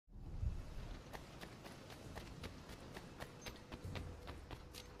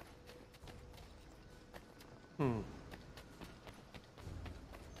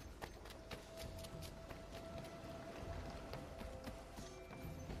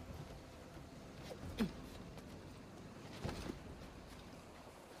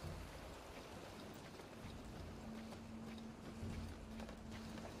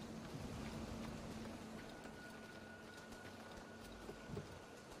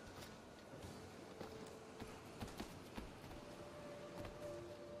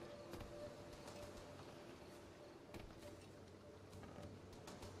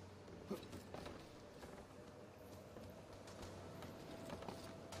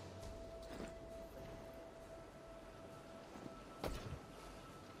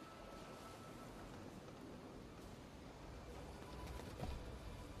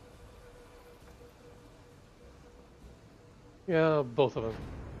Yeah, both of them.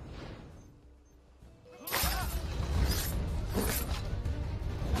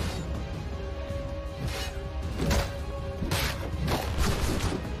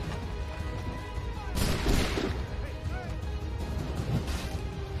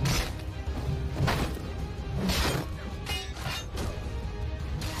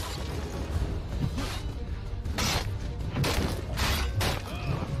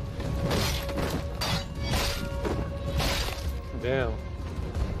 Damn.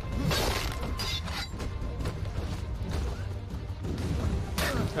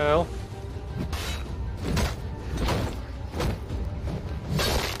 Ow.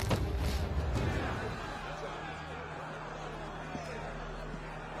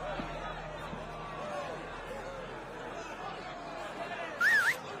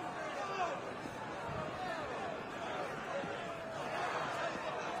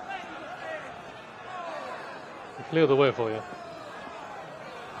 Clear the way for you.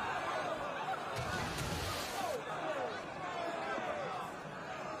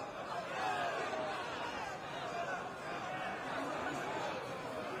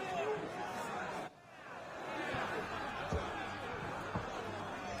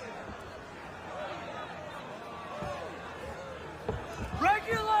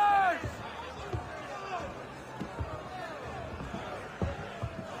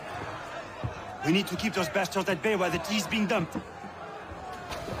 We need to keep those bastards at bay while the tea is being dumped.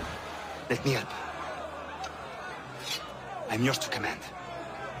 Let me help. I'm yours to command.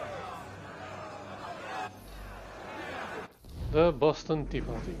 The Boston Tea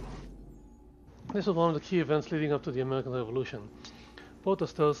Party. This was one of the key events leading up to the American Revolution.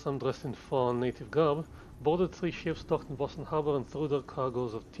 Protesters, some dressed in foreign native garb, boarded 3 ships docked in Boston Harbor and threw their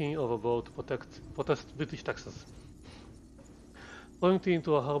cargoes of tea overboard to protest British taxes. Throwing tea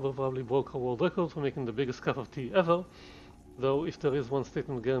into a harbor probably broke a world record for making the biggest cup of tea ever, though if there is one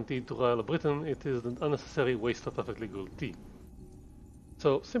statement guaranteed to rile Britain, it is the unnecessary waste of perfectly good tea.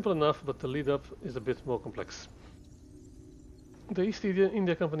 So, simple enough, but the lead-up is a bit more complex. The East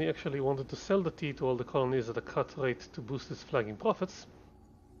India Company actually wanted to sell the tea to all the colonies at a cut rate to boost its flagging profits.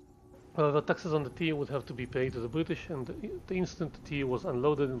 However, taxes on the tea would have to be paid to the British, and the instant the tea was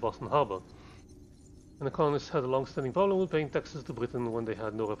unloaded in Boston Harbor. And the colonists had a long-standing problem with paying taxes to Britain when they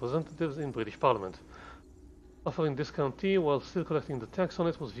had no representatives in British Parliament. Offering discount tea while still collecting the tax on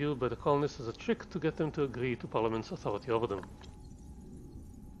it was viewed by the colonists as a trick to get them to agree to Parliament's authority over them.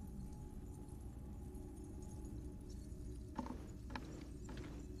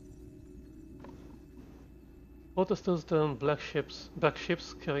 Protesters turned black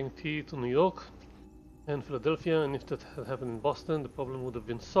ships carrying tea to New York and Philadelphia, and if that had happened in Boston, the problem would have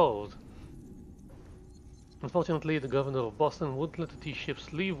been solved. Unfortunately, the governor of Boston wouldn't let the tea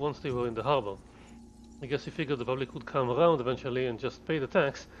ships leave once they were in the harbor. I guess he figured the public would come around eventually and just pay the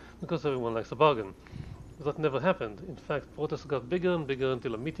tax, because everyone likes a bargain. But that never happened. In fact, protests got bigger and bigger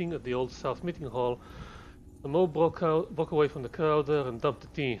until a meeting at the Old South Meeting Hall. The mob broke away from the crowd there and dumped the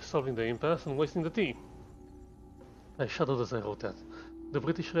tea, solving the impasse and wasting the tea. I shuddered as I wrote that. The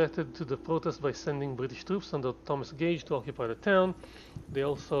British reacted to the protest by sending British troops under Thomas Gage to occupy the town. They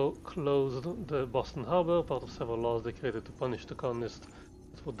also closed the Boston Harbor, part of several laws they created to punish the colonists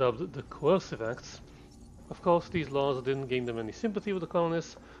that were dubbed the Coercive Acts. Of course, these laws didn't gain them any sympathy with the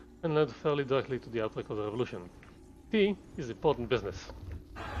colonists and led fairly directly to the outbreak of the revolution. Tea is important business.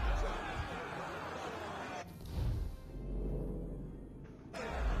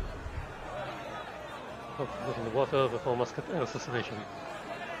 Put in the water before Musketeer assassination.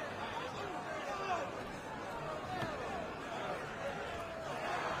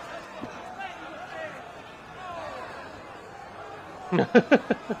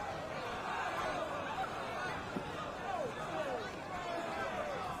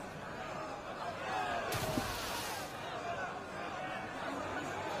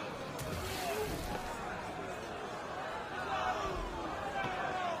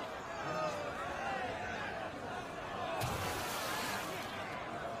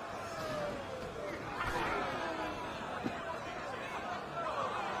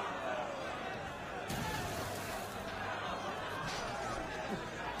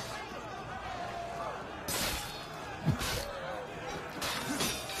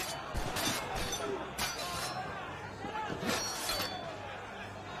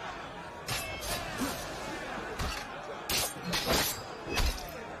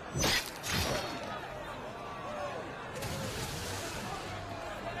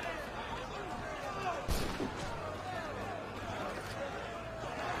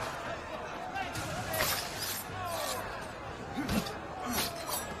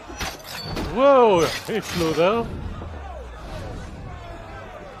 Whoa! He flew there.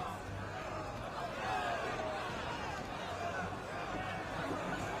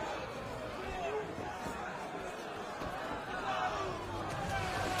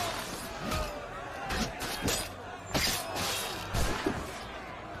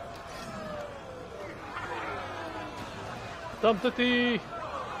 Dump the tea!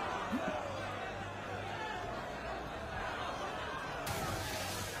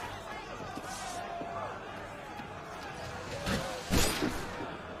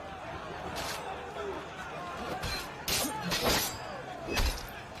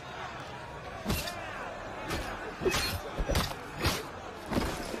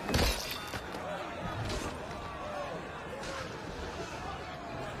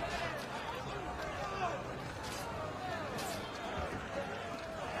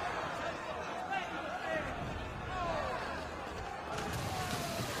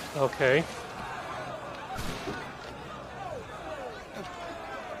 Okay.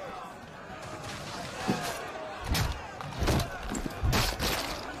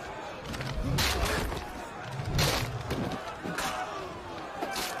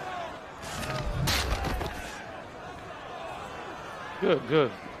 Good,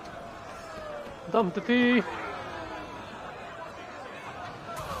 good. Dump the tea.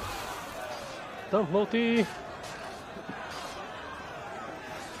 Dump more tea.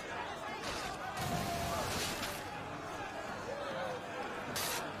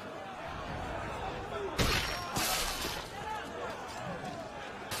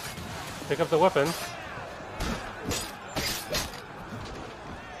 Pick up the weapon.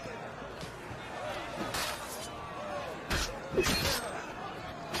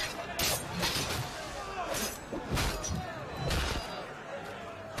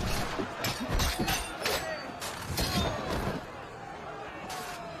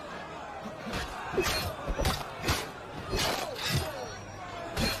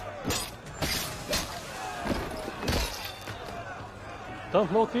 Dump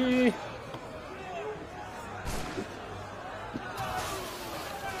more tea.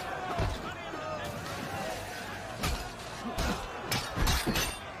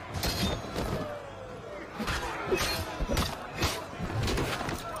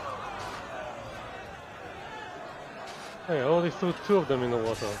 Hey, I only threw two of them in the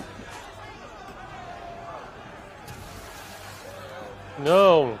water.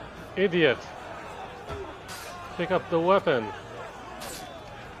 No, idiot. Pick up the weapon.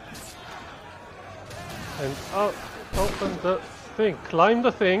 And open the thing. Climb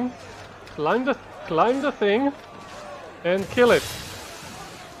the thing. Climb the thing. And kill it.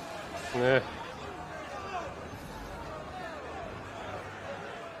 Nah.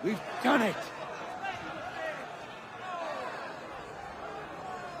 We've done it!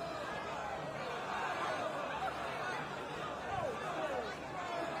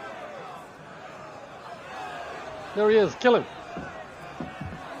 There he is. Kill him.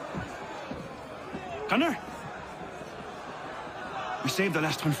 Gunner? We saved the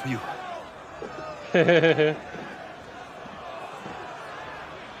last one for you.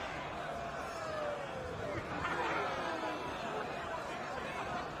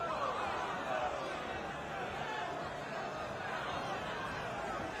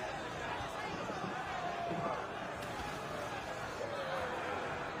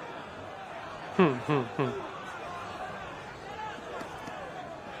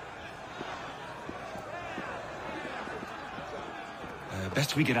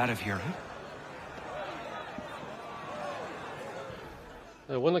 Best we get out of here, huh?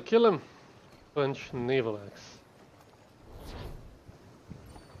 I wanna kill him. French naval axe.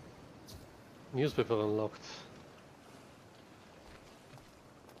 Newspaper unlocked.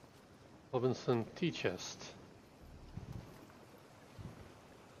 Robinson tea chest.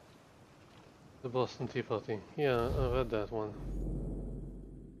 The Boston Tea Party. Yeah, I read that one.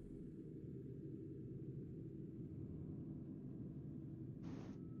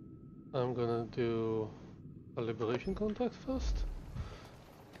 I'm gonna do a liberation contract first.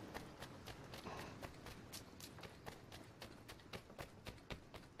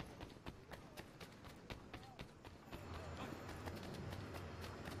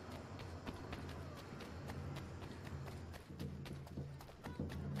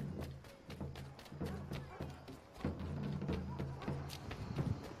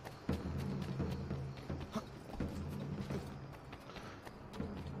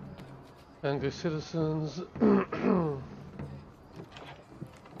 Angry citizens.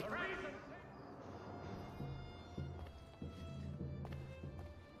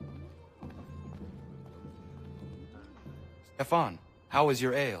 Stefan, how is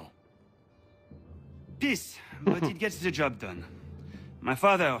your ale? Peace, but it gets the job done. My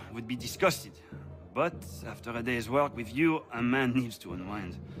father would be disgusted, but after a day's work with you, a man needs to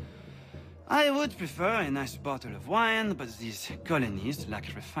unwind. I would prefer a nice bottle of wine, but these colonies lack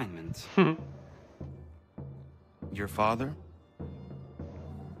refinement. Your father?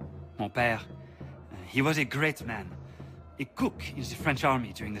 Mon père. He was a great man. A cook in the French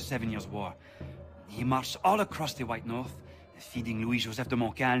army during the 7 Years' War. He marched all across the White North, feeding Louis-Joseph de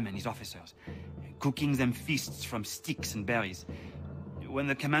Montcalm and his officers, cooking them feasts from sticks and berries. When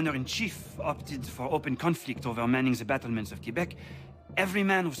the commander-in-chief opted for open conflict over manning the battlements of Quebec, every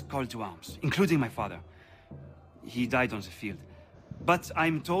man was called to arms, including my father. He died on the field. But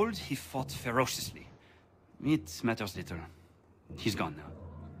I'm told he fought ferociously. It matters little. He's gone now.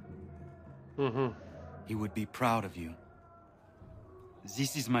 Mm-hmm. He would be proud of you.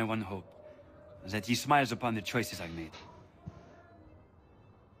 This is my one hope. That he smiles upon the choices I've made.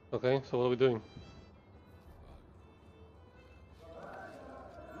 Okay, so what are we doing?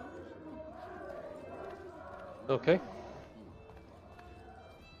 Okay.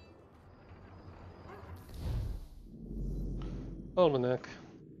 Almanac.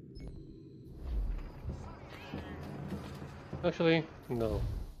 Actually, no.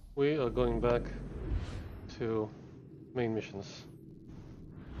 We are going back to main missions.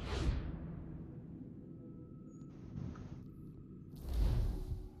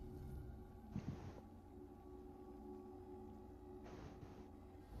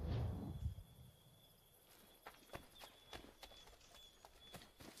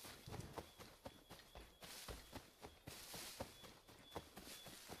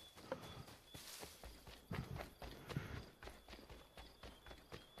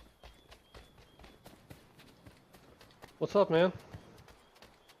 What's up, man?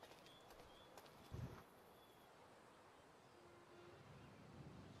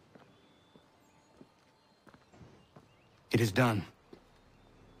 It is done.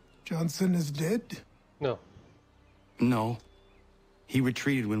 Johnson is dead? No. No. He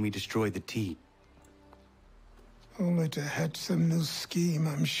retreated when we destroyed the tea. Only to hatch some new scheme,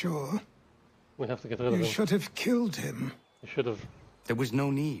 I'm sure. We have to get rid of You him. should have killed him. We should have. There was no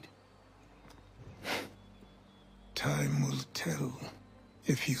need. Time will tell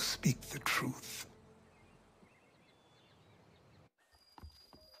if you speak the truth.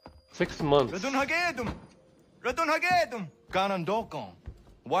 6 months. Ganondokon,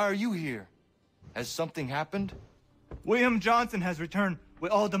 why are you here? Has something happened? William Johnson has returned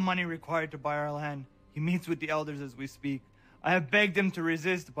with all the money required to buy our land. He meets with the elders as we speak. I have begged him to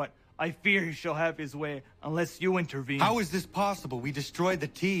resist, but I fear he shall have his way unless you intervene. How is this possible? We destroyed the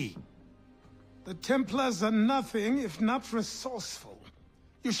tea. The Templars are nothing if not resourceful.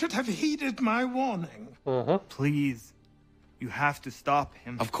 You should have heeded my warning. Uh-huh. Please, you have to stop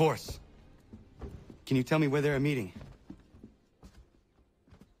him. Of course. Can you tell me where they're meeting?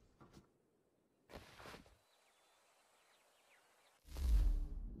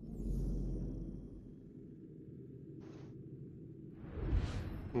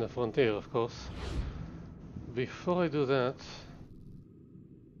 In the frontier, of course. Before I do that,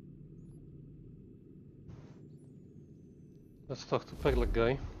 let's talk to Pegleg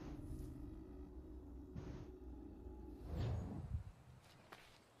guy.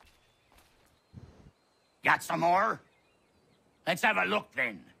 Got some more? Let's have a look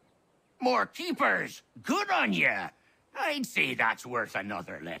then. More keepers. Good on ya. I'd say that's worth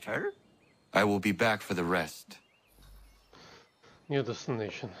another letter. I will be back for the rest. New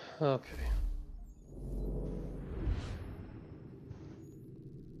destination. Okay.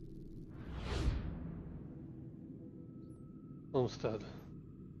 Homestead.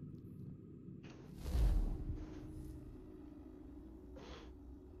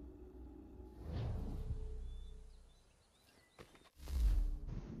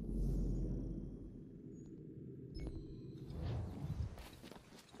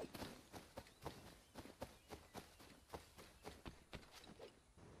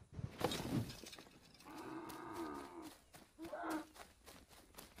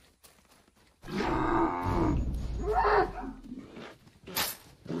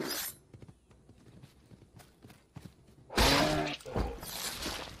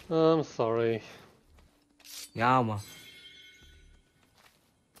 I'm sorry. Yeah, man.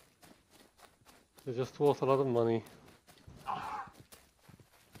 They're just worth a lot of money.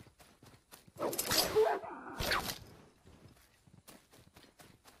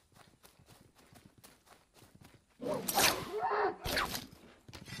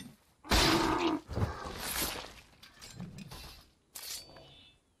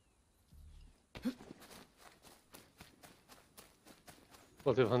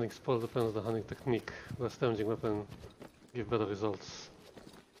 Quality of hunting spoil depends on the hunting technique. Less damaging weapon give better results.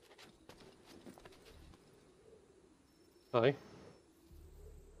 Hi.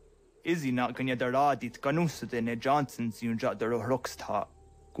 Izzy not gonna daradit ganusade ne Johnsons yun jat der rocksta.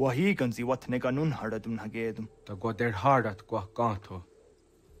 Gwahigan zi what ne ganun haradum hagedum. Da gwa der hardat gwa ganto.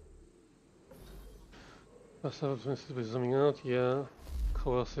 By zooming out, yeah.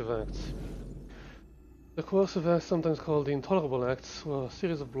 Coercive acts. The Coercive Acts, sometimes called the Intolerable Acts, were a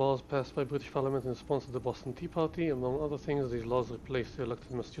series of laws passed by British Parliament in response to the Boston Tea Party. Among other things, these laws replaced the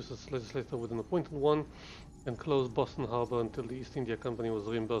elected Massachusetts legislature with an appointed one and closed Boston Harbor until the East India Company was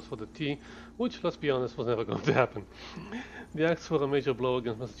reimbursed for the tea, which, let's be honest, was never going to happen. The acts were a major blow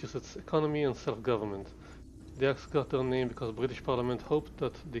against Massachusetts' economy and self-government. The acts got their name because British Parliament hoped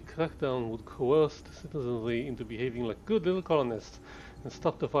that the crackdown would coerce the citizenry into behaving like good little colonists and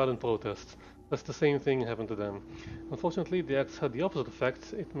stop the violent protests. That's the same thing happened to them. Unfortunately, the acts had the opposite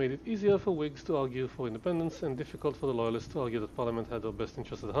effect. It made it easier for Whigs to argue for independence and difficult for the Loyalists to argue that Parliament had their best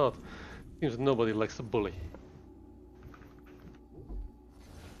interests at heart. Seems that nobody likes a bully.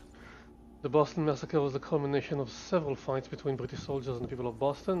 The Boston Massacre was the culmination of several fights between British soldiers and the people of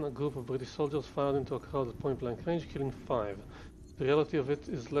Boston. A group of British soldiers fired into a crowd at point-blank range, killing 5. The reality of it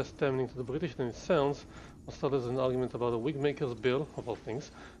is less damning to the British than it sounds. What started as an argument about a wig-maker's bill, of all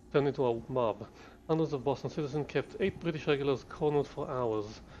things, turned into a mob. Hundreds of Boston citizens kept 8 British regulars cornered for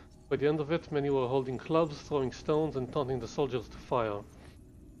hours. By the end of it, many were holding clubs, throwing stones, and taunting the soldiers to fire.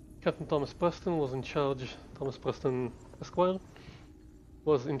 Captain Thomas Preston was in charge, Thomas Preston Esquire,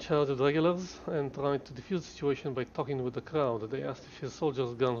 was in charge of the regulars and tried to defuse the situation by talking with the crowd. They asked if his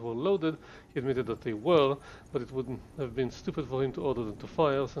soldiers' guns were loaded. He admitted that they were, but it wouldn't have been stupid for him to order them to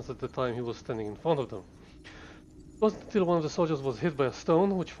fire, since at the time he was standing in front of them. It wasn't until one of the soldiers was hit by a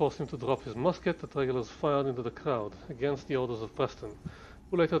stone, which forced him to drop his musket, that regulars fired into the crowd, against the orders of Preston,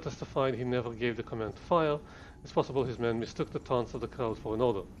 who later testified he never gave the command to fire. It's possible his men mistook the taunts of the crowd for an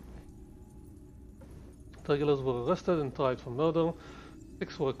order. The regulars were arrested and tried for murder.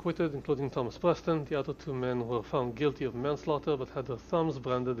 6 were acquitted, including Thomas Preston. The other 2 men were found guilty of manslaughter, but had their thumbs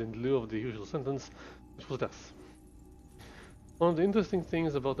branded in lieu of the usual sentence, which was death. One of the interesting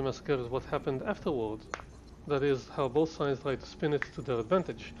things about the massacre is what happened afterwards. That is, how both sides tried to spin it to their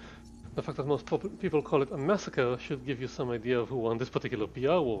advantage. The fact that most people call it a massacre should give you some idea of who won this particular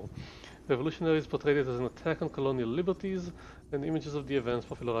PR war. Revolutionaries portrayed it as an attack on colonial liberties, and images of the events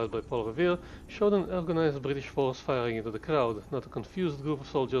popularized by Paul Revere showed an organized British force firing into the crowd, not a confused group of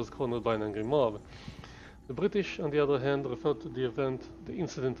soldiers cornered by an angry mob. The British, on the other hand, referred to the event, the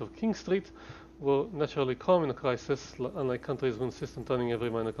incident of King Street, were naturally calm in a crisis, unlike countries who insist on turning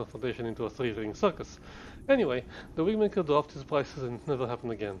every minor confrontation into a 3-ring circus. Anyway, the wigmaker dropped his prices and it never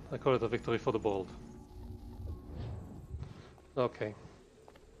happened again. I call it a victory for the bold. Okay.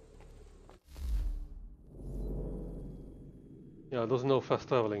 Yeah, there's no fast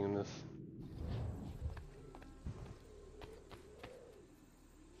traveling in this.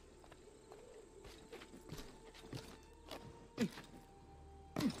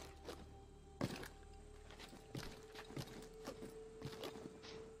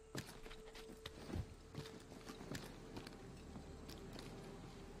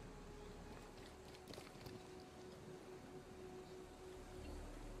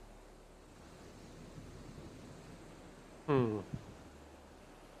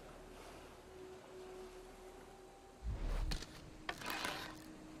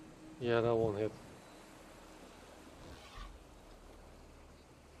 Yeah, that won't hit.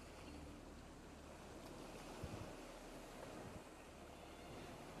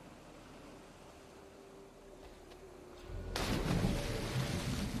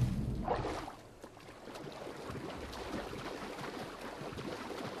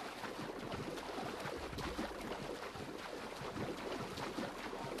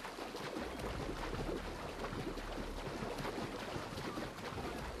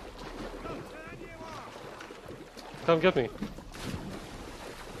 Come get me.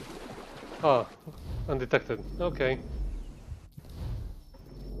 Ah, undetected. Okay.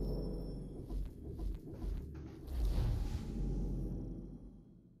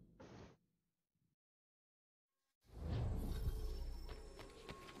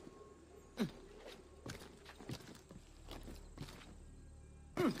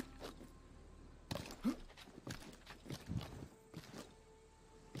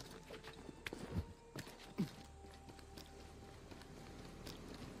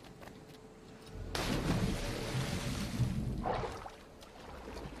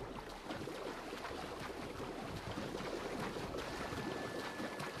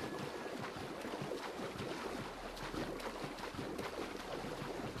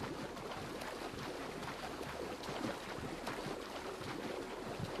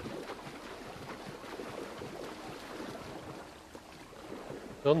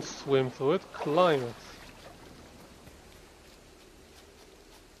 Don't swim through it, climb it.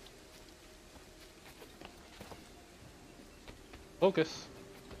 Focus.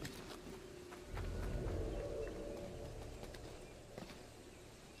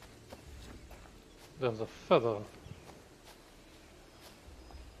 There's a feather.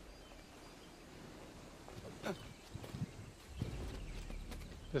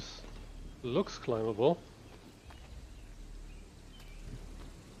 This looks climbable.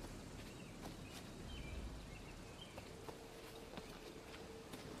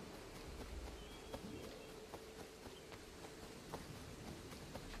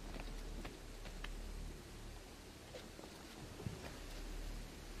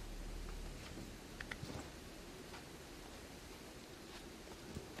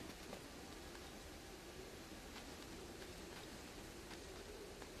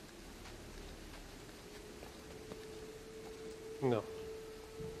 No.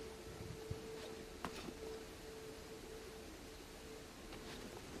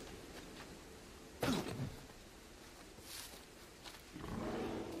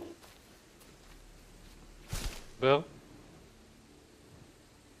 Bear?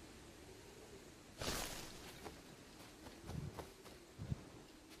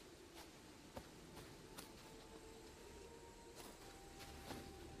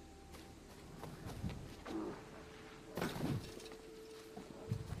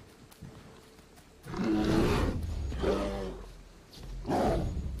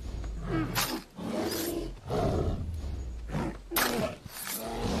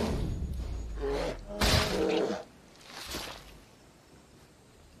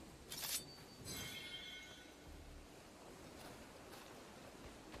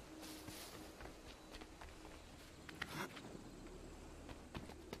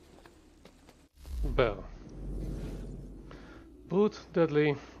 Bear. Brute,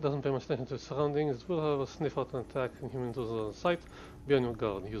 deadly, doesn't pay much attention to its surroundings. It will have a sniff out and attack and humans on sight. Be on your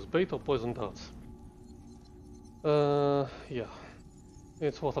guard. Use bait or poison darts. Yeah.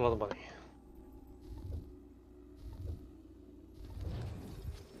 It's worth a lot of money.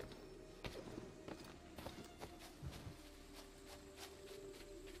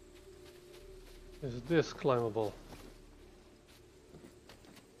 Is this climbable?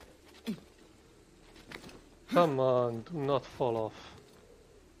 Come on, do not fall off.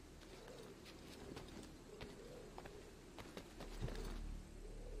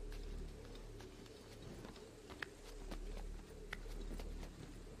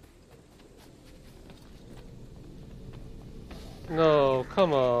 No,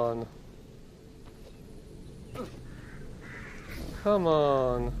 come on. Come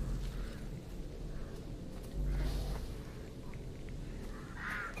on.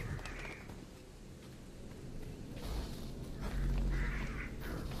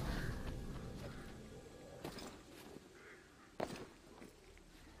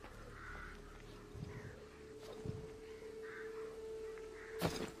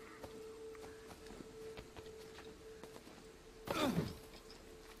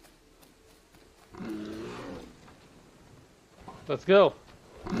 Let's go.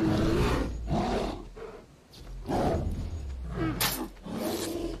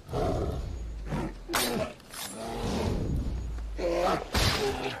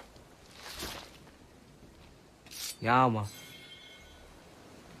 Ja, man.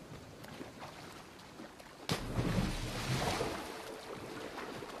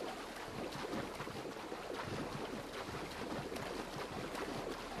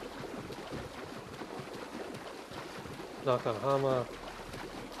 Knock on hammer.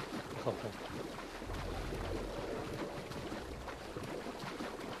 Something.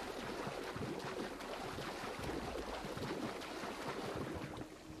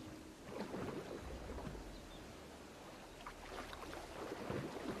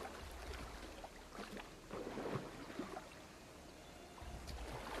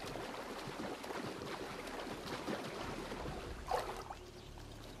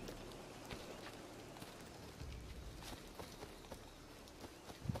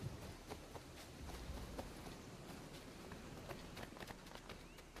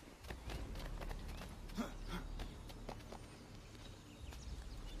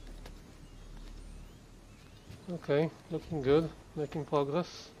 Okay, looking good, making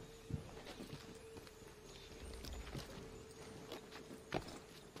progress.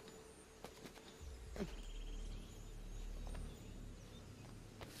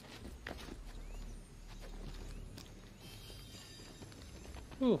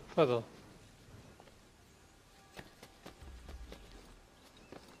 Ooh, feather.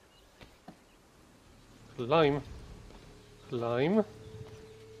 Climb. Climb.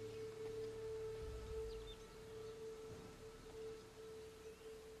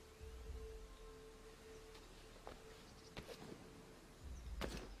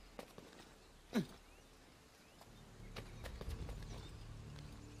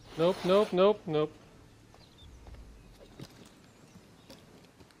 Nope, nope, nope, nope.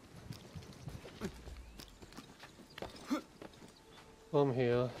 From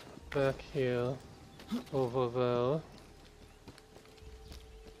here, back here, over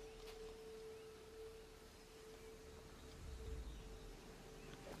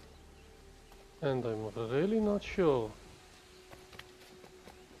there. And I'm really not sure.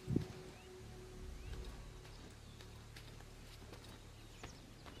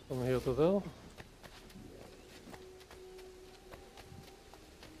 From here to there. Down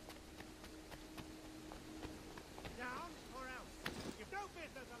or out? You've no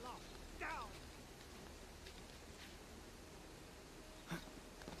business aloft. Down!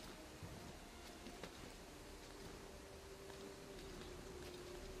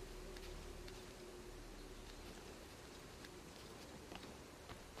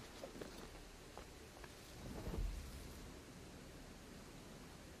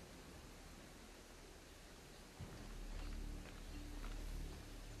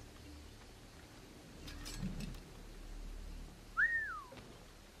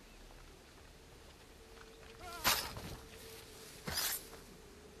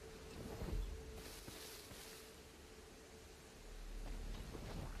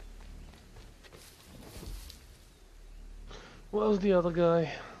 Where's the other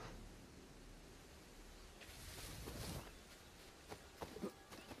guy?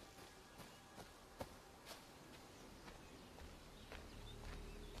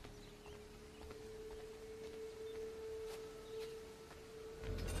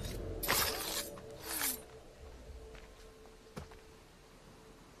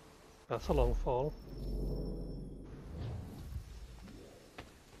 That's a long fall.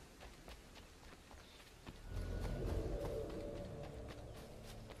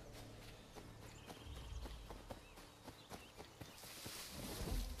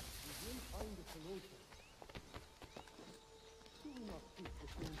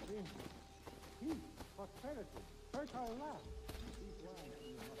 Prosperity, fertile land. These lands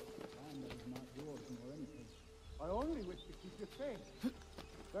you must land that is not yours nor anything. I only wish to keep you safe.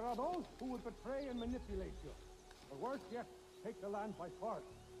 There are those who would betray and manipulate you. Or worse yet, take the land by force.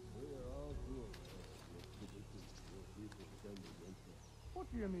 We are all good. What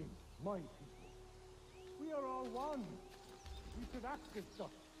do you mean, my people? We are all one. We should act as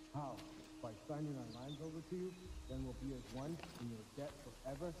such. How? By signing our lands over to you? Then we'll be as one in your debt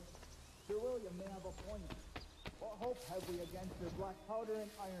forever? Sir William may have a point. What hope have we against their black powder and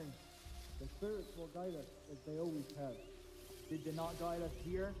iron? The spirits will guide us as they always have. Did they not guide us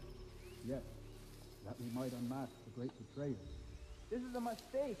here? Yes, that we might unmask the great betrayer. This is a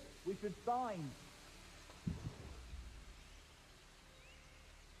mistake. We should sign.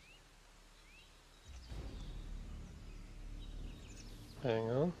 Hang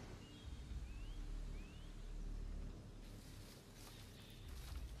on.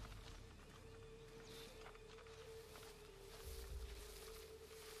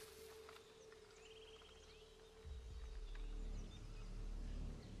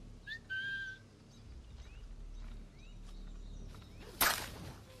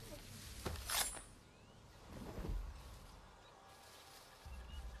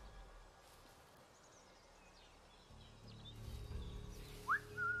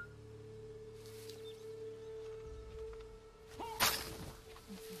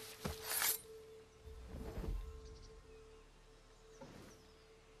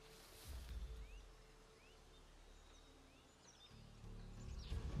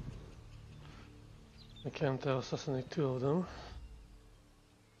 I can't assassinate two of them.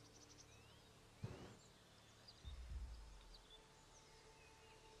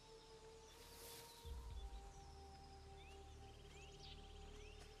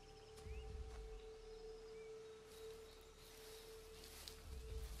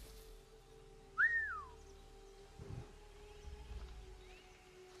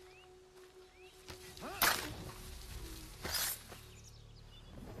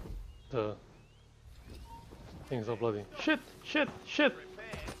 The things are bloody. Shit! Shit! Shit!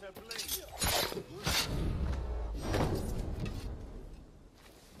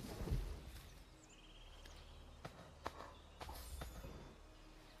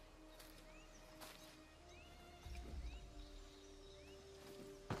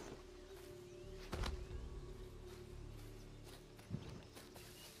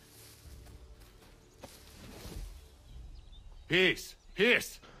 Peace!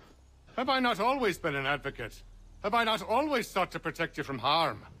 Peace! Have I not always been an advocate? Have I not always sought to protect you from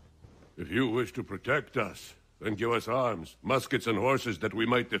harm? If you wish to protect us, then give us arms, muskets and horses that we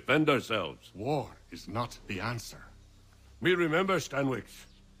might defend ourselves. War is not the answer. Me remember, Stanwix.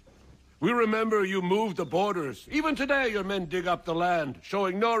 We remember you moved the borders. Even today your men dig up the land,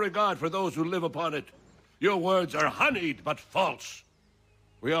 showing no regard for those who live upon it. Your words are honeyed, but false.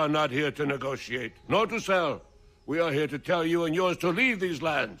 We are not here to negotiate, nor to sell. We are here to tell you and yours to leave these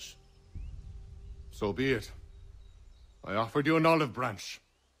lands. So be it. I offered you an olive branch,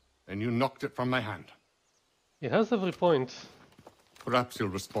 and you knocked it from my hand. He has every point. Perhaps you'll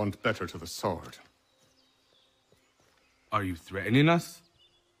respond better to the sword. Are you threatening us?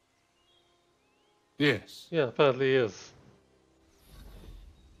 Yes. Yeah, apparently he is.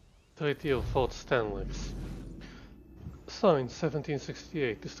 Treaty of Fort Stanwix. Signed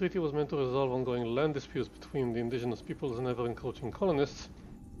 1768. This treaty was meant to resolve ongoing land disputes between the indigenous peoples and ever-encroaching colonists.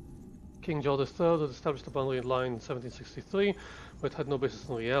 King George III had established a boundary line in 1763, but it had no basis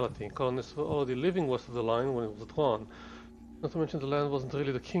in reality. Colonists were already living west of the line when it was drawn. Not to mention the land wasn't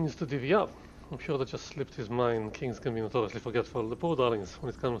really the king's to divvy up. I'm sure that just slipped his mind. Kings can be notoriously forgetful, the poor darlings, when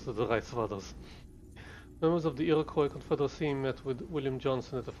it comes to the rights of others. Members of the Iroquois Confederacy met with William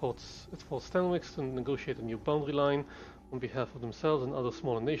Johnson at Fort Stanwix to negotiate a new boundary line on behalf of themselves and other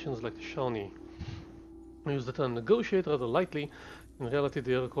smaller nations like the Shawnee. I use the term negotiate rather lightly. In reality,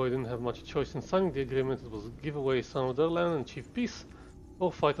 the Iroquois didn't have much choice in signing the agreement. It was give away some of their land and achieve peace,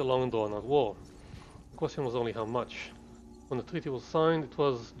 or fight a long and drawn-out war. The question was only how much. When the treaty was signed, it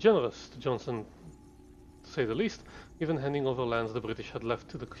was generous to Johnson, to say the least, even handing over lands the British had left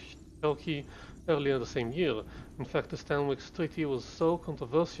to the Cherokee earlier the same year. In fact, the Stanwix Treaty was so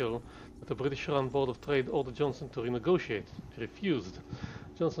controversial that the British-run Board of Trade ordered Johnson to renegotiate. He refused.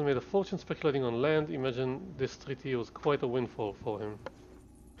 Johnson made a fortune speculating on land. Imagine this treaty was quite a windfall for him.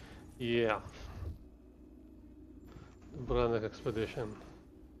 Yeah. The Branagh expedition.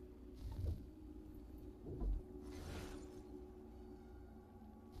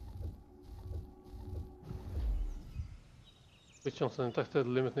 With Johnson infected,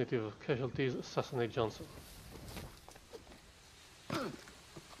 limit native casualties, assassinate Johnson.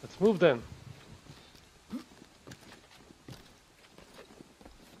 Let's move then.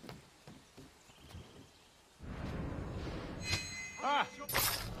 Ah!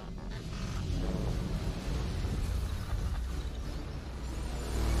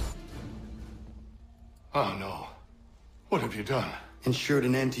 Oh no. What have you done? Ensured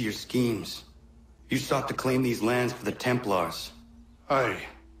an end to your schemes. You sought to claim these lands for the Templars. Aye,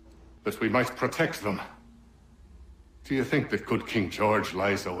 that we might protect them. Do you think that good King George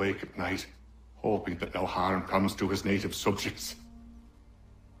lies awake at night, hoping that no harm comes to his native subjects?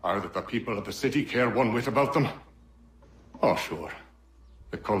 Or that the people of the city care one whit about them? Oh, sure.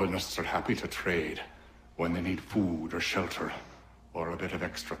 The colonists are happy to trade when they need food or shelter, or a bit of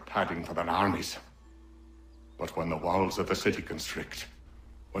extra padding for their armies. But when the walls of the city constrict,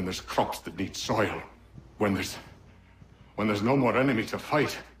 when there's crops that need soil, when there's no more enemy to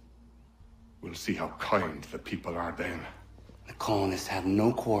fight, we'll see how kind the people are then. The colonists have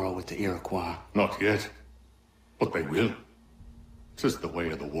no quarrel with the Iroquois. Not yet, but they will. 'Tis the way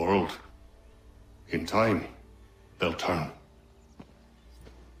of the world. In time, they'll turn.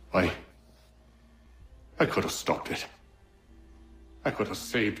 I could have stopped it. I could have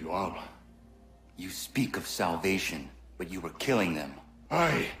saved you all. You speak of salvation, but you were killing them.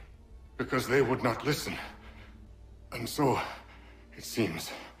 Aye, because they would not listen. And so, it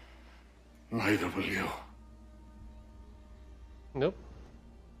seems, neither will you. Nope.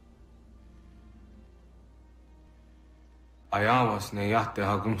 Ayawas ne yatte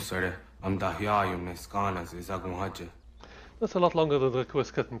hagumsare am dahyayum ne skanas izagum haje. That's a lot longer than the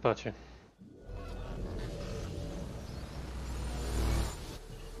request cut in Pache.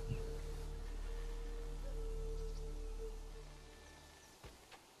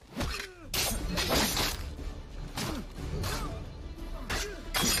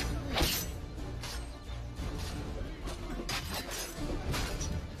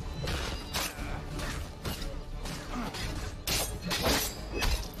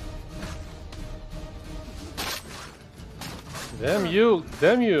 Damn you!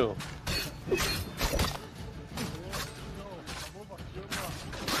 Damn you!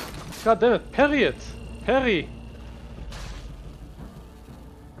 God damn it! Parry it! Parry!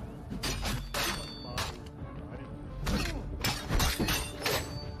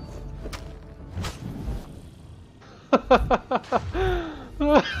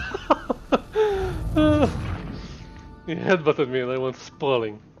 He headbutted me and I went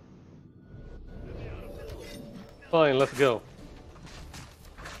sprawling. Fine, let's go.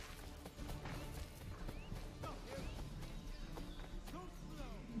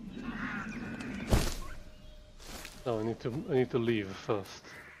 No, I need to leave first.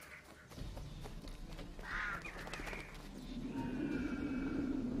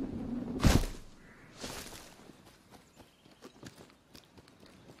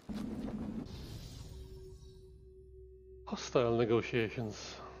 style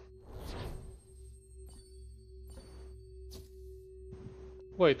negotiations.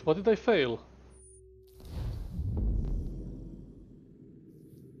 Wait, what did I fail?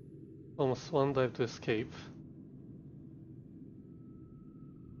 Almost one dive to escape.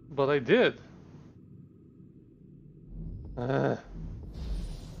 But I did! This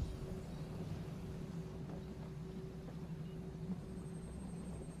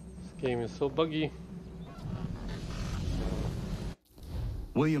game is so buggy.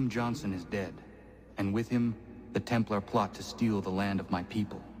 William Johnson is dead, and with him, the Templar plot to steal the land of my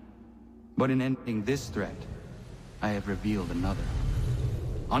people. But in ending this threat, I have revealed another.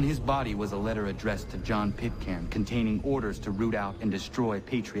 On his body was a letter addressed to John Pitcairn containing orders to root out and destroy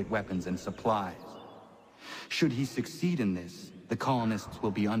Patriot weapons and supplies. Should he succeed in this, the colonists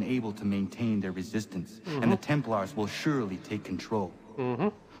will be unable to maintain their resistance, and the Templars will surely take control.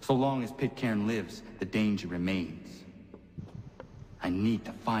 So long as Pitcairn lives, the danger remains. I need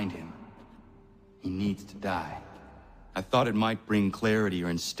to find him. He needs to die. I thought it might bring clarity or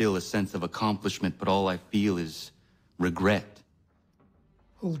instill a sense of accomplishment, but all I feel is regret.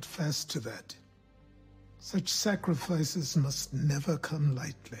 Hold fast to that. Such sacrifices must never come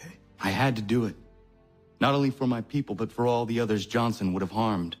lightly. I had to do it. Not only for my people, but for all the others Johnson would have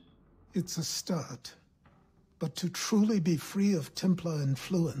harmed. It's a start. But to truly be free of Templar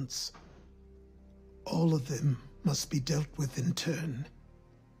influence, all of them must be dealt with in turn.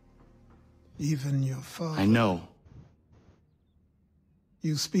 Even your father. I know.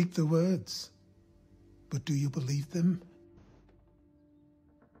 You speak the words, but do you believe them?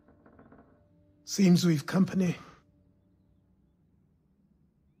 Seems we've company.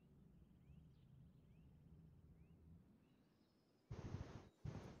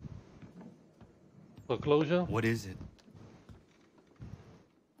 Foreclosure? What is it?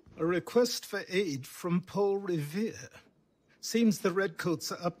 A request for aid from Paul Revere. Seems the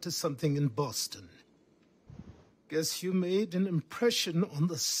Redcoats are up to something in Boston. Guess you made an impression on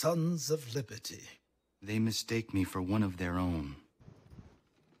the Sons of Liberty. They mistake me for one of their own.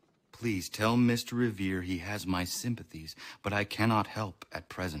 Please tell Mr. Revere he has my sympathies, but I cannot help at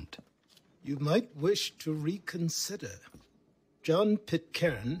present. You might wish to reconsider. John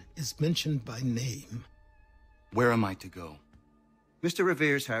Pitcairn is mentioned by name. Where am I to go? Mr.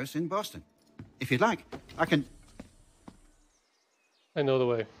 Revere's house in Boston. If you'd like, I can... I know the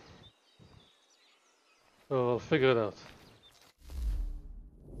way. So I'll figure it out.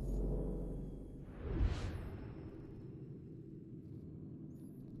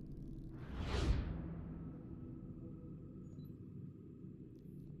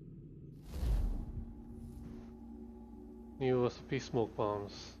 New recipe smoke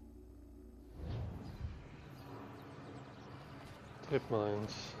bombs. Trip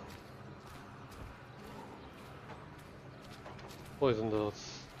mines. Poison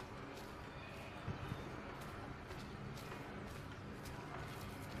darts.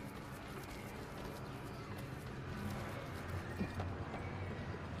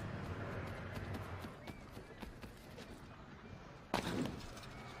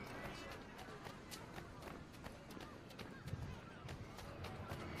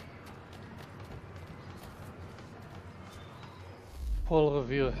 Paul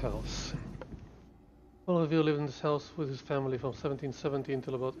Revere house. Paul Revere lived in this house with his family from 1770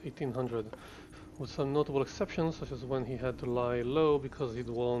 until about 1800, with some notable exceptions, such as when he had to lie low because he'd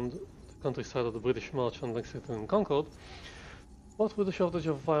warned the countryside of the British march on Lexington and Concord. But with the shortage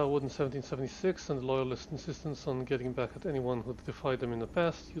of firewood in 1776 and the loyalist insistence on getting back at anyone who'd defied them in the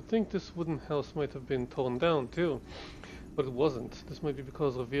past, you'd think this wooden house might have been torn down too. But it wasn't. This might be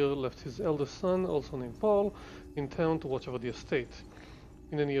because Revere left his eldest son, also named Paul, in town to watch over the estate.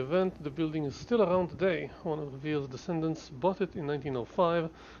 In any event, the building is still around today. One of Revere's descendants bought it in 1905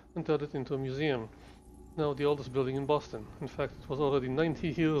 and turned it into a museum. Now the oldest building in Boston. In fact, it was already 90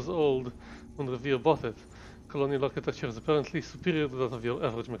 years old when Revere bought it. Colonial architecture is apparently superior to that of your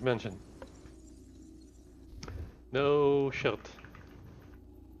average McMansion. No shirt.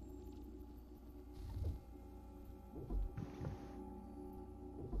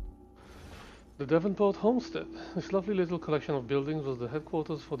 The Devonport Homestead. This lovely little collection of buildings was the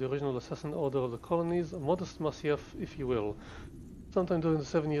headquarters for the original assassin order of the colonies, a modest massif, if you will. Sometime during the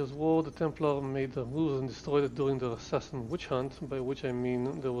 7 Years' War, the Templar made their moves and destroyed it during their assassin witch hunt, by which I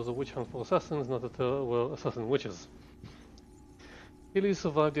mean there was a witch hunt for assassins, not that there were assassin witches. Healy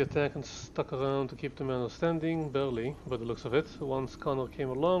survived the attack and stuck around to keep the manor standing, barely, by the looks of it. Once Connor came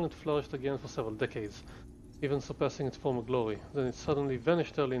along, it flourished again for several decades, even surpassing its former glory. Then it suddenly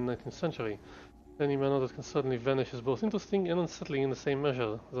vanished early in the 19th century. Any manor that can suddenly vanish is both interesting and unsettling in the same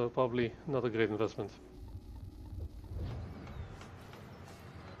measure, though probably not a great investment.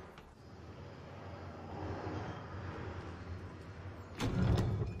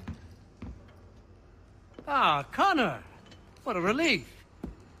 Ah, Connor! What a relief.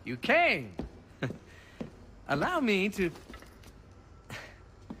 You came. Allow me to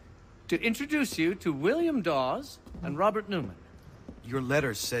introduce you to William Dawes and Robert Newman. Your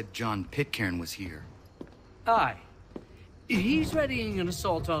letter said John Pitcairn was here. Aye. He's readying an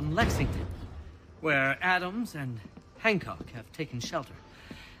assault on Lexington, where Adams and Hancock have taken shelter.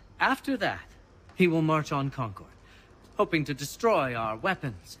 After that, he will march on Concord, hoping to destroy our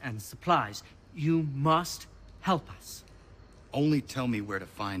weapons and supplies. You must help us. Only tell me where to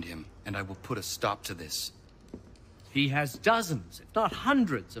find him, and I will put a stop to this. He has dozens, if not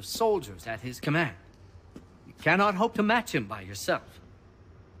hundreds, of soldiers at his command. You cannot hope to match him by yourself.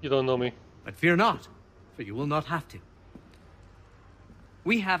 You don't know me. But fear not, for you will not have to.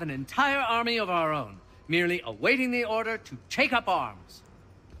 We have an entire army of our own, merely awaiting the order to take up arms.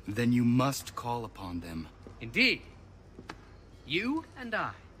 Then you must call upon them. Indeed. You and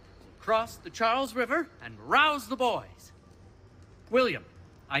I will cross the Charles River and rouse the boys. William,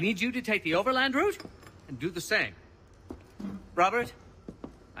 I need you to take the overland route and do the same. Robert,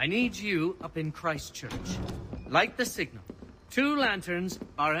 I need you up in Christchurch. Light the signal. 2 lanterns,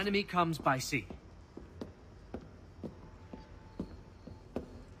 our enemy comes by sea.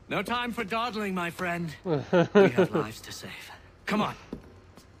 No time for dawdling, my friend. We have lives to save. Come on.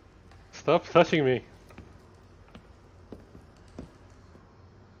 Stop touching me.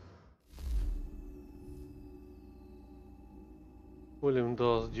 William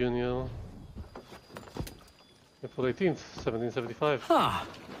Dawes Jr. April 18th, 1775. Huh.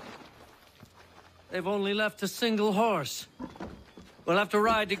 They've only left a single horse. We'll have to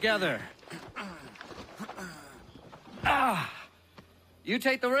ride together. Ah! You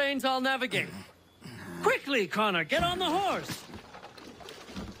take the reins, I'll navigate. Quickly, Connor, get on the horse!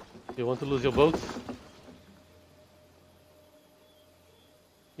 You want to lose your boat?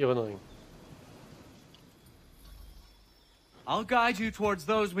 You're annoying. I'll guide you towards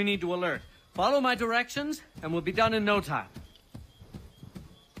those we need to alert. Follow my directions, and we'll be done in no time.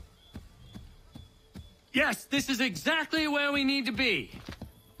 Yes, this is exactly where we need to be.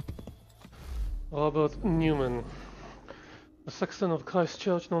 Robert Newman. The sexton of Christ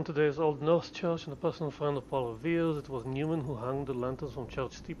Church, known today as Old North Church, and a personal friend of Paul Revere's. It was Newman who hung the lanterns from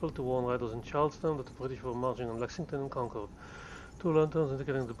church steeple to warn riders in Charlestown that the British were marching on Lexington and Concord. 2 lanterns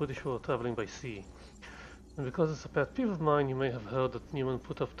indicating the British were traveling by sea. And because it's a pet peeve of mine, you may have heard that Newman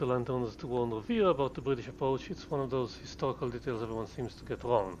put up the lanterns to warn Revere about the British approach. It's one of those historical details everyone seems to get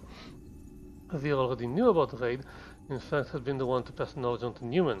wrong. Revere already knew about the raid, in fact had been the one to pass knowledge on to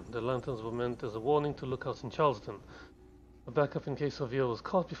Newman. The lanterns were meant as a warning to lookouts in Charleston. A backup in case Revere was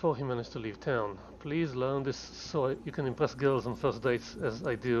caught before he managed to leave town. Please learn this so you can impress girls on first dates, as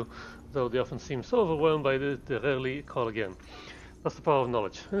I do, though they often seem so overwhelmed by it they rarely call again. That's the power of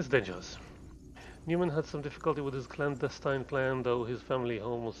knowledge, and it's dangerous. Newman had some difficulty with his clandestine plan, though his family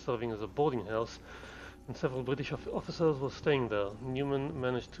home was serving as a boarding house, and several British officers were staying there. Newman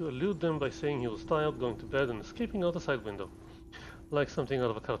managed to elude them by saying he was tired, going to bed, and escaping out a side window, like something out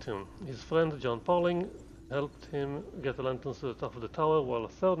of a cartoon. His friend John Pauling helped him get the lanterns to the top of the tower, while a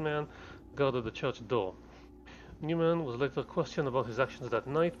third man guarded the church door. Newman was later questioned about his actions that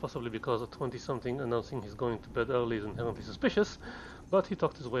night, possibly because a 20-something announcing he's going to bed early is inherently suspicious, but he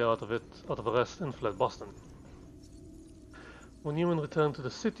talked his way out of arrest and fled Boston. When Newman returned to the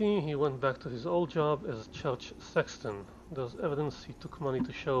city, he went back to his old job as a church sexton. There's evidence he took money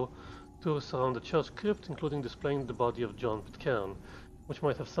to show tourists around the church crypt, including displaying the body of John Pitcairn, which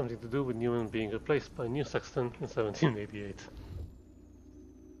might have something to do with Newman being replaced by a new sexton in 1788.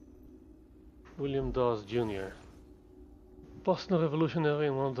 William Dawes Jr. Boston revolutionary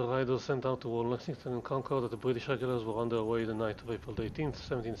and one of the riders sent out to warn Lexington and Concord that the British regulars were on their way the night of April 18th,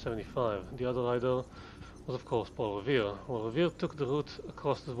 1775. The other rider was of course Paul Revere. While Revere took the route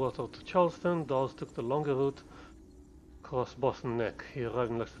across the water to Charleston, Dawes took the longer route across Boston Neck. He arrived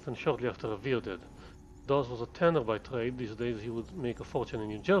in Lexington shortly after Revere did. Dawes was a tanner by trade. These days he would make a fortune in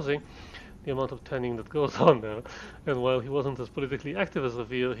New Jersey, the amount of tanning that goes on there. And while he wasn't as politically active as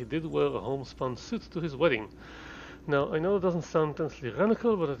Revere, he did wear a homespun suit to his wedding. Now, I know it doesn't sound intensely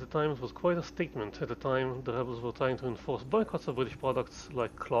radical, but at the time it was quite a statement. At the time, the rebels were trying to enforce boycotts of British products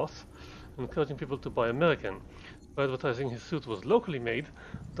like cloth, encouraging people to buy American. By advertising his suit was locally made,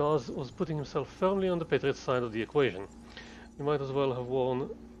 Dawes was putting himself firmly on the Patriot side of the equation. He might as well have worn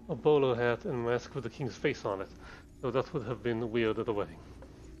a bowler hat and mask with the king's face on it, though that would have been weird at a wedding.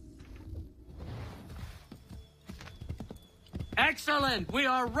 Excellent! We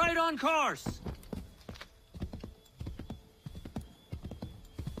are right on course!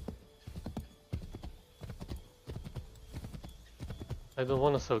 I don't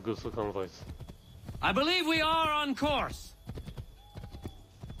want to sell goods to convoys. I believe we are on course.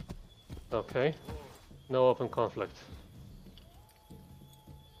 Okay. No open conflict.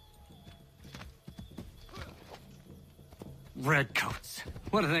 Redcoats.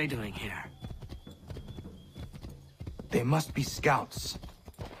 What are they doing here? They must be scouts.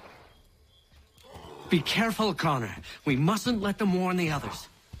 Be careful, Connor. We mustn't let them warn the others.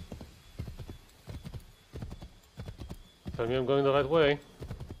 Tell me I'm going the right way.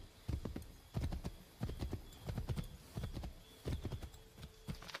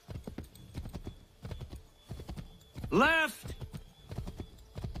 Left!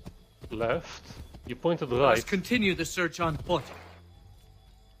 Left? You pointed Let's right. continue the search on foot.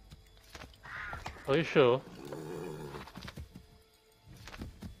 Are you sure?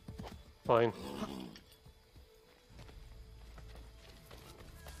 Fine.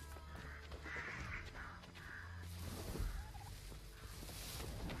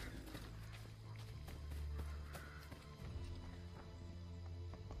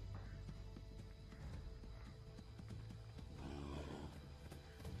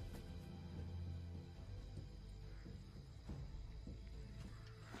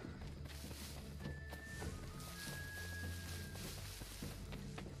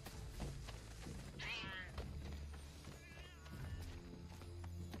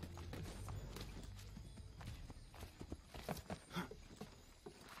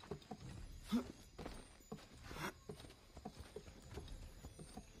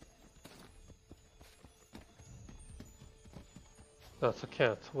 That's a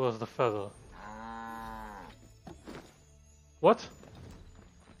cat. Where's the feather? What?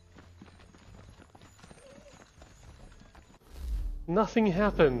 Nothing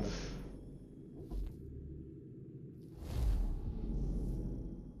happened.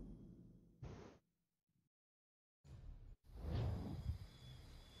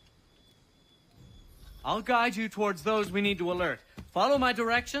 I'll guide you towards those we need to alert. Follow my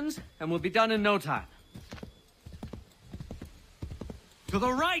directions, and we'll be done in no time. To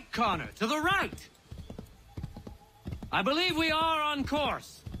the right, Connor! To the right! I believe we are on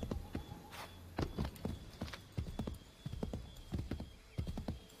course.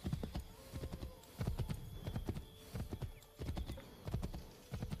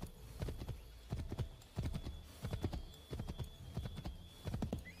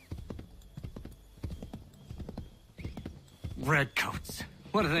 Redcoats.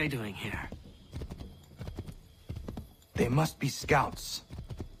 What are they doing here? They must be scouts.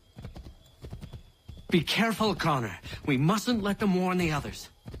 Be careful, Connor. We mustn't let them warn the others.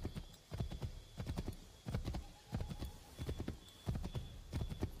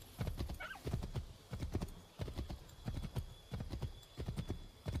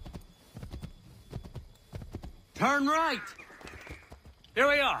 Turn right! Here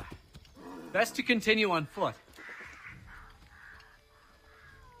we are. Best to continue on foot.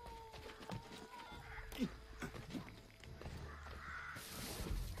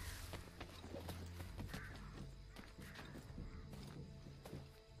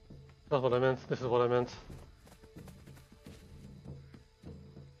 That's what I meant. This is what I meant.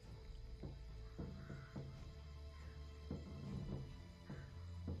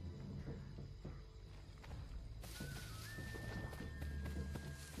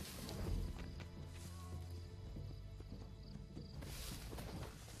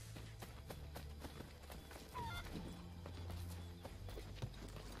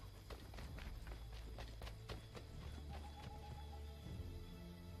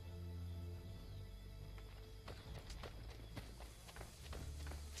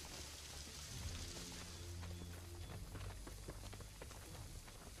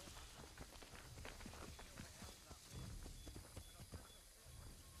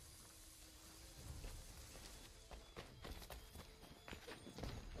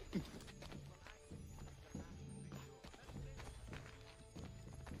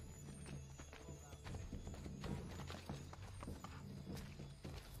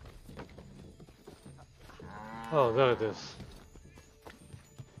 Oh, there it is.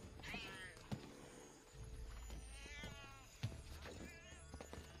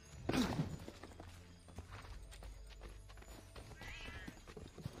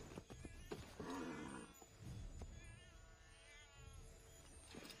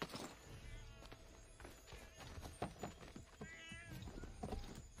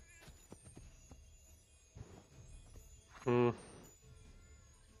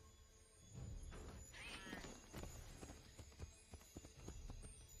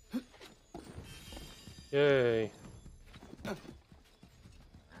 Yay.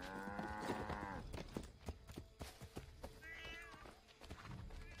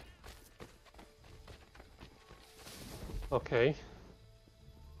 Okay.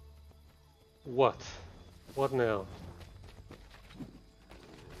 What? What now?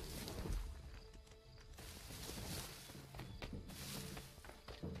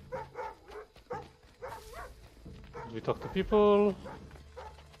 We talk to people.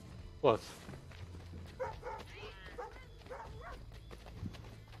 What?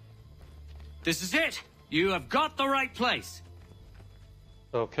 This is it! You have got the right place!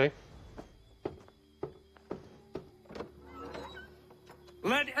 Okay.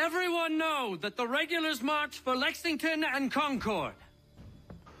 Let everyone know that the regulars march for Lexington and Concord.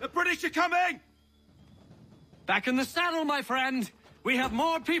 The British are coming! Back in the saddle, my friend. We have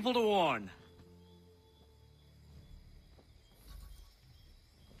more people to warn.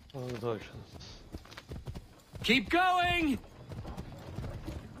 All directions. Keep going!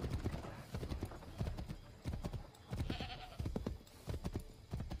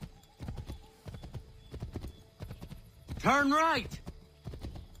 Turn right!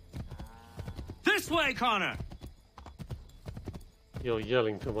 This way, Connor! You're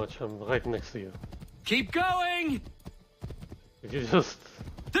yelling too much. I'm right next to you. Keep going! Did you just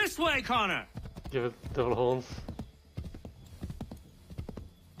This way, Connor! give it devil horns?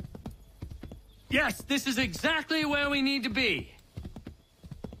 Yes, this is exactly where we need to be.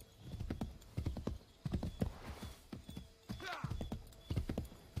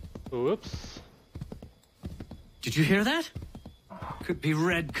 Whoops. Did you hear that? Could be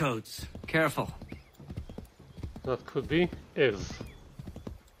redcoats. Careful. That could be is.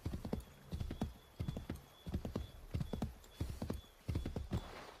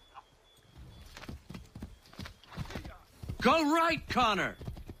 Go right, Connor!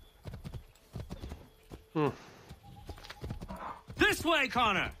 This way,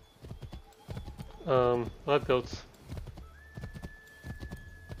 Connor! Redcoats.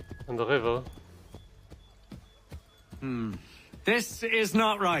 And the river. This is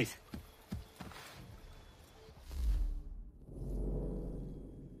not right.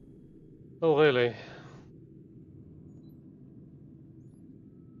 Oh, really?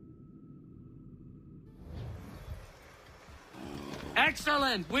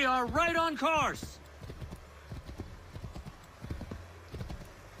 Excellent! We are right on course!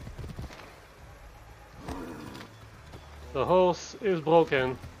 The horse is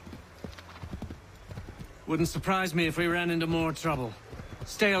broken. Wouldn't surprise me if we ran into more trouble.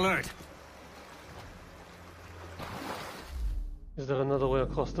 Stay alert. Is there another way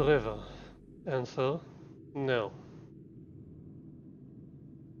across the river? Answer, no.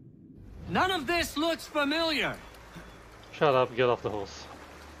 None of this looks familiar. Shut up, get off the horse.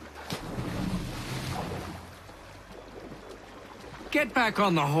 Get back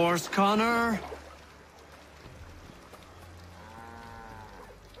on the horse, Connor.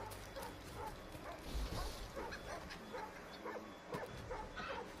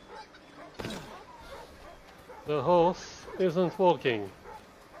 The horse isn't working.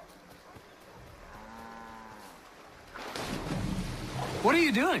 What are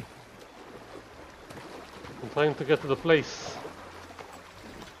you doing? I'm trying to get to the place.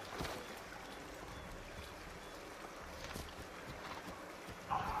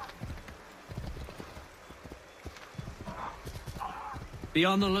 Be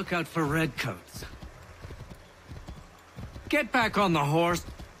on the lookout for redcoats. Get back on the horse.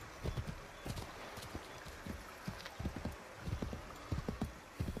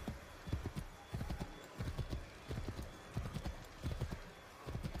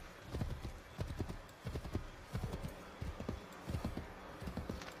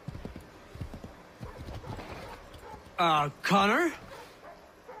 Connor?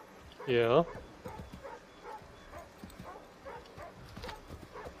 Yeah?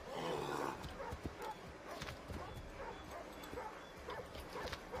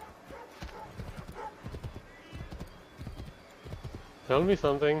 Tell me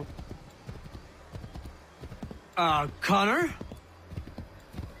something. Connor?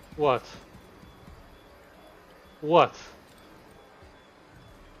 What? What?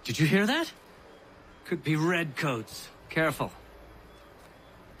 Did you hear that? Could be redcoats. Careful.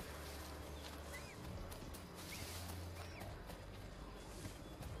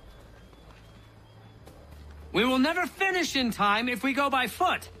 We will never finish in time if we go by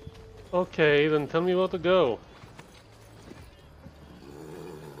foot. Okay, then tell me where to go.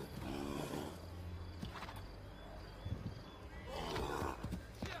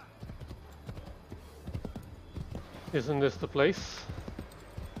 Isn't this the place?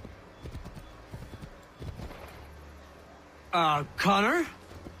 Connor?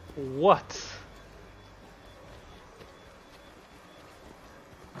 What?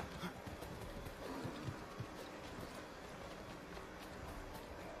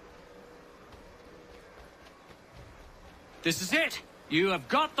 This is it! You have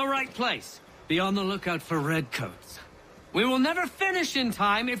got the right place. Be on the lookout for redcoats. We will never finish in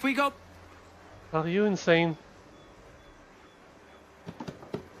time if we go... Are you insane?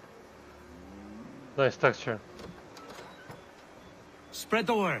 Nice texture. Spread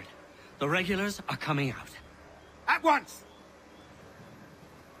the word. The regulars are coming out. At once!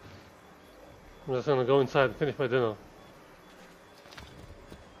 I'm just gonna go inside and finish my dinner.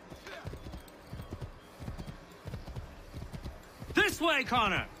 This way,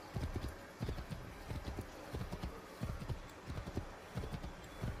 Connor!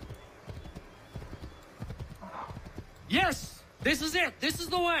 Yes! This is it! This is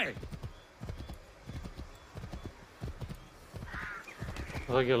the way!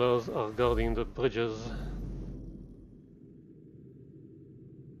 Regulars are guarding the bridges.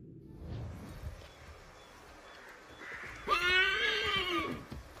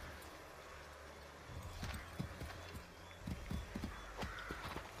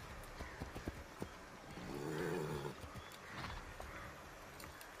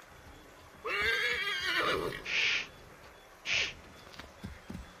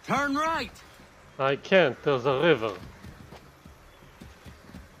 Turn right! I can't, there's a river.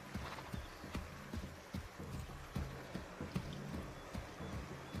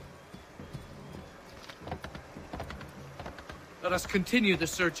 Let us continue the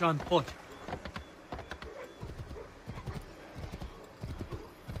search on foot.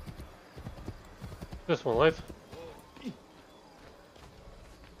 This one, right?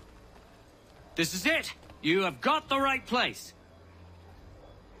 This is it! You have got the right place.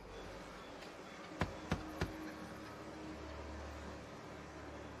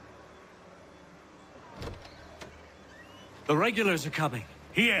 The regulars are coming.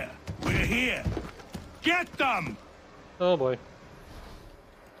 Here! We're here! Get them! Oh boy.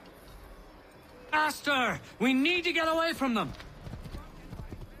 Faster! We need to get away from them!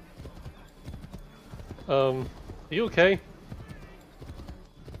 Are you okay?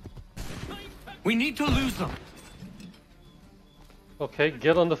 We need to lose them. Okay,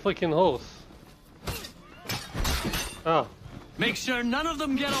 get on the freaking horse. Ah. Make sure none of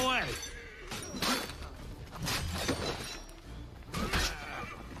them get away.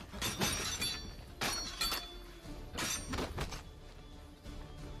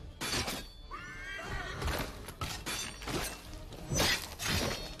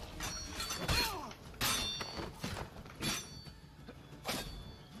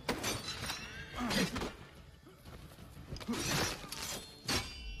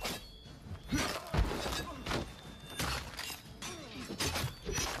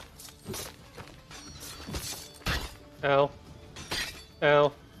 Ow.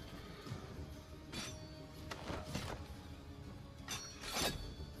 Ow.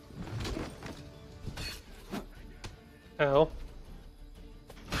 Ow.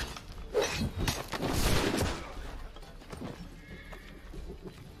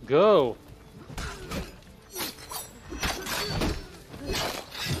 Go.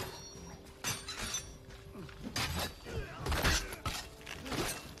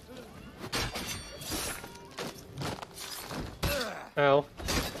 Ow.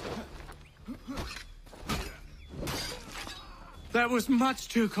 That was much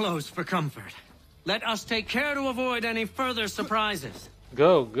too close for comfort. Let us take care to avoid any further surprises.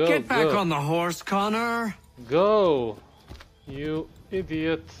 Go, go, Get back go. on the horse, Connor. Go. You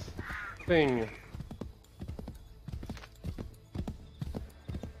idiot thing.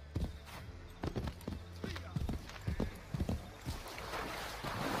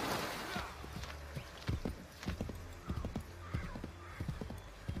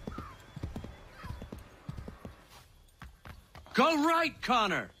 Go right,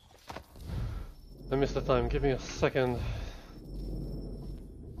 Connor. I missed the time. Give me a second.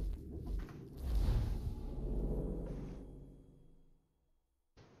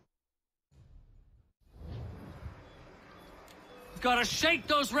 Gotta shake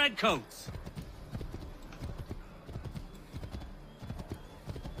those redcoats.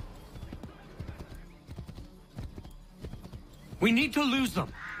 We need to lose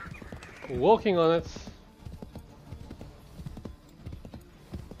them. Walking on it.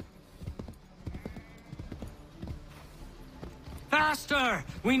 Faster!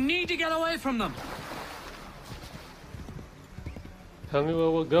 We need to get away from them. Tell me where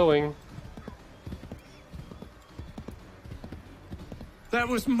we're going. That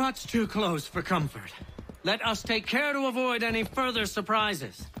was much too close for comfort. Let us take care to avoid any further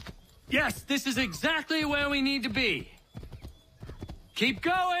surprises. Yes, this is exactly where we need to be. Keep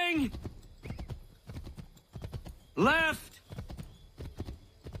going! Left!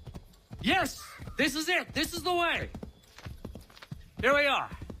 Yes! This is it! This is the way! Here we are.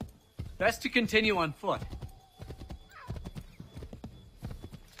 Best to continue on foot.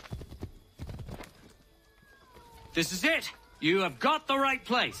 This is it. You have got the right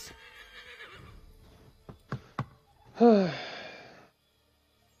place. Where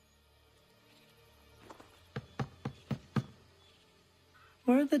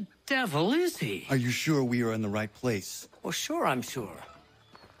the devil is he? Are you sure we are in the right place? Well, sure, I'm sure.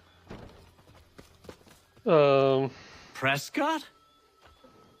 Prescott?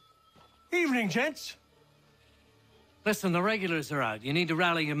 Evening, gents. Listen, the regulars are out. You need to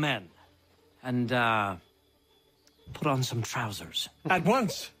rally your men. And, put on some trousers. At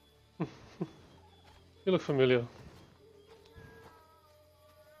once. You look familiar.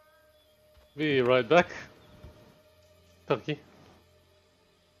 Be right back. Turkey.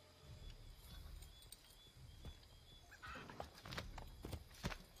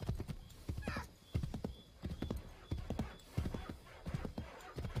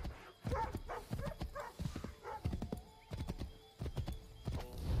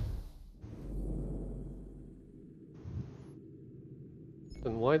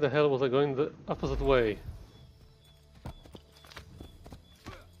 Then why the hell was I going the opposite way?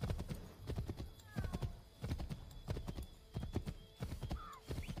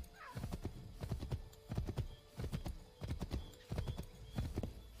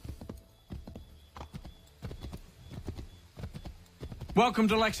 Welcome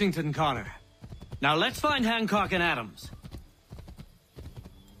to Lexington, Connor. Now let's find Hancock and Adams.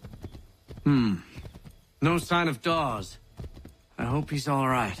 No sign of Dawes. I hope he's all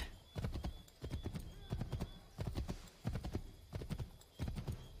right.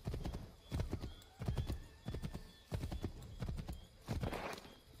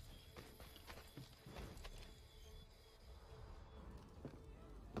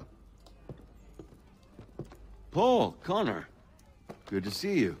 Paul, Connor. Good to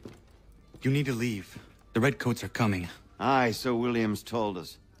see you. You need to leave. The Redcoats are coming. Aye, so Williams told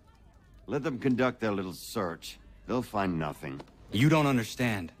us. Let them conduct their little search. They'll find nothing. You don't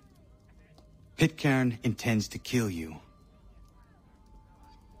understand. Pitcairn intends to kill you.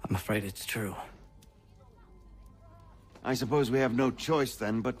 I'm afraid it's true. I suppose we have no choice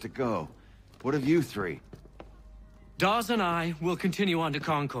then but to go. What of you three? Dawes and I will continue on to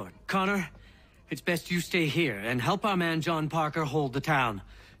Concord. Connor, it's best you stay here and help our man John Parker hold the town.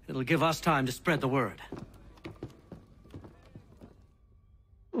 It'll give us time to spread the word.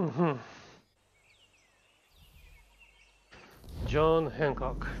 John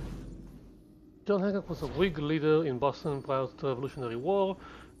Hancock. John Hancock was a Whig leader in Boston prior to the Revolutionary War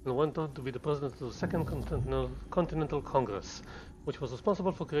and went on to be the president of the Second Continental Congress, which was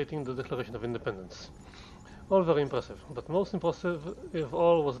responsible for creating the Declaration of Independence. All very impressive, but most impressive of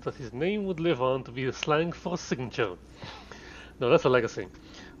all was that his name would live on to be a slang for a signature. Now that's a legacy.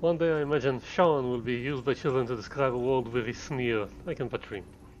 One day I imagine Sean will be used by children to describe a world with a sneer. I can picture him.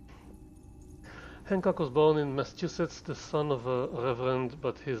 Hancock was born in Massachusetts, the son of a reverend,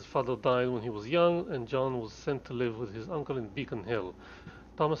 but his father died when he was young, and John was sent to live with his uncle in Beacon Hill.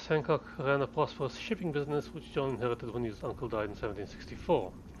 Thomas Hancock ran a prosperous shipping business, which John inherited when his uncle died in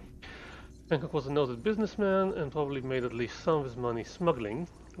 1764. Hancock was a noted businessman and probably made at least some of his money smuggling,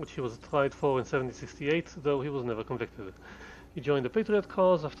 which he was tried for in 1768, though he was never convicted. He joined the Patriot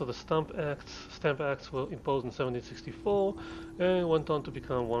cause after the Stamp Acts were imposed in 1764 and went on to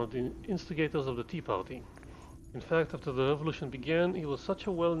become one of the instigators of the Tea Party. In fact, after the revolution began, he was such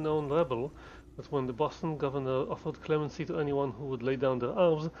a well-known rebel that when the Boston governor offered clemency to anyone who would lay down their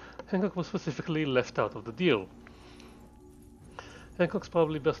arms, Hancock was specifically left out of the deal. Hancock's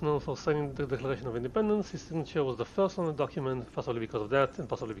probably best known for signing the Declaration of Independence. His signature was the first on the document, possibly because of that, and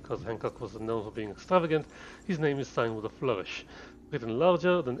possibly because Hancock was known for being extravagant. His name is signed with a flourish, written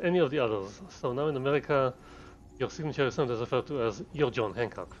larger than any of the others. So now in America, your signature is sometimes referred to as your John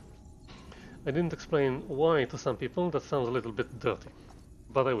Hancock. I didn't explain why to some people. That sounds a little bit dirty,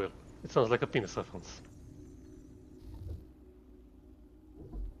 but I will. It sounds like a penis reference.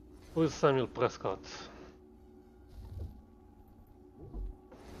 Who is Samuel Prescott?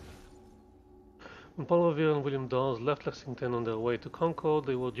 When Paul Revere and William Dawes left Lexington on their way to Concord,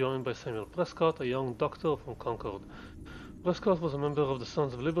 they were joined by Samuel Prescott, a young doctor from Concord. Prescott was a member of the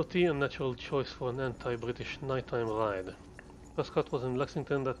Sons of Liberty, a natural choice for an anti-British nighttime ride. Prescott was in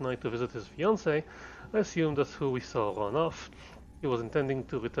Lexington that night to visit his fiancée. I assume that's who we saw run off. He was intending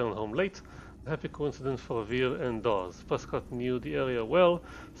to return home late, a happy coincidence for Revere and Dawes. Prescott knew the area well,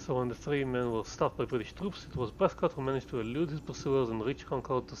 so when the three men were stopped by British troops, it was Prescott who managed to elude his pursuers and reach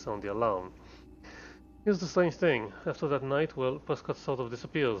Concord to sound the alarm. Here's the strange thing. After that night, well, Prescott sort of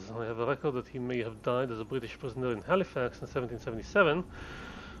disappears. I have a record that he may have died as a British prisoner in Halifax in 1777,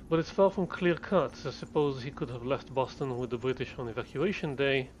 but it's far from clear-cut. I suppose he could have left Boston with the British on evacuation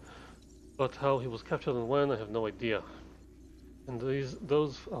day, but how he was captured and when, I have no idea. And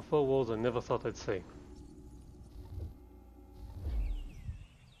those are 4 words I never thought I'd say.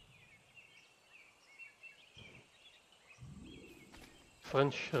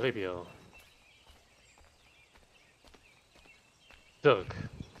 French rapier. Dirk.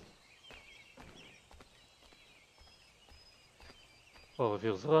 4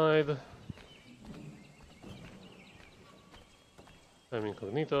 Revere's Ride. I'm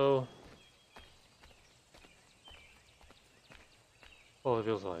incognito. 4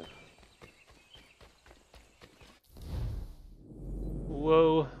 Revere's Ride.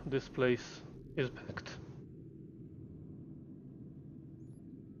 Whoa, this place is packed.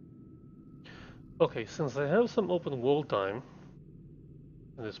 Okay, since I have some open world time,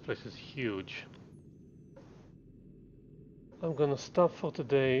 and this place is huge, I'm gonna stop for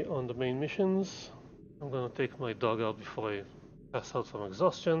today on the main missions. I'm gonna take my dog out before I pass out from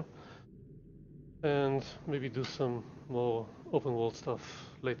exhaustion, and maybe do some more open world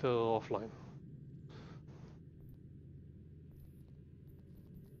stuff later offline.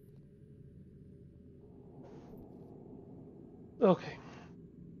 Okay,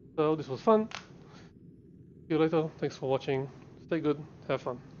 so this was fun. See you later. Thanks for watching. Stay good. Have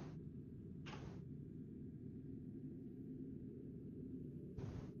fun.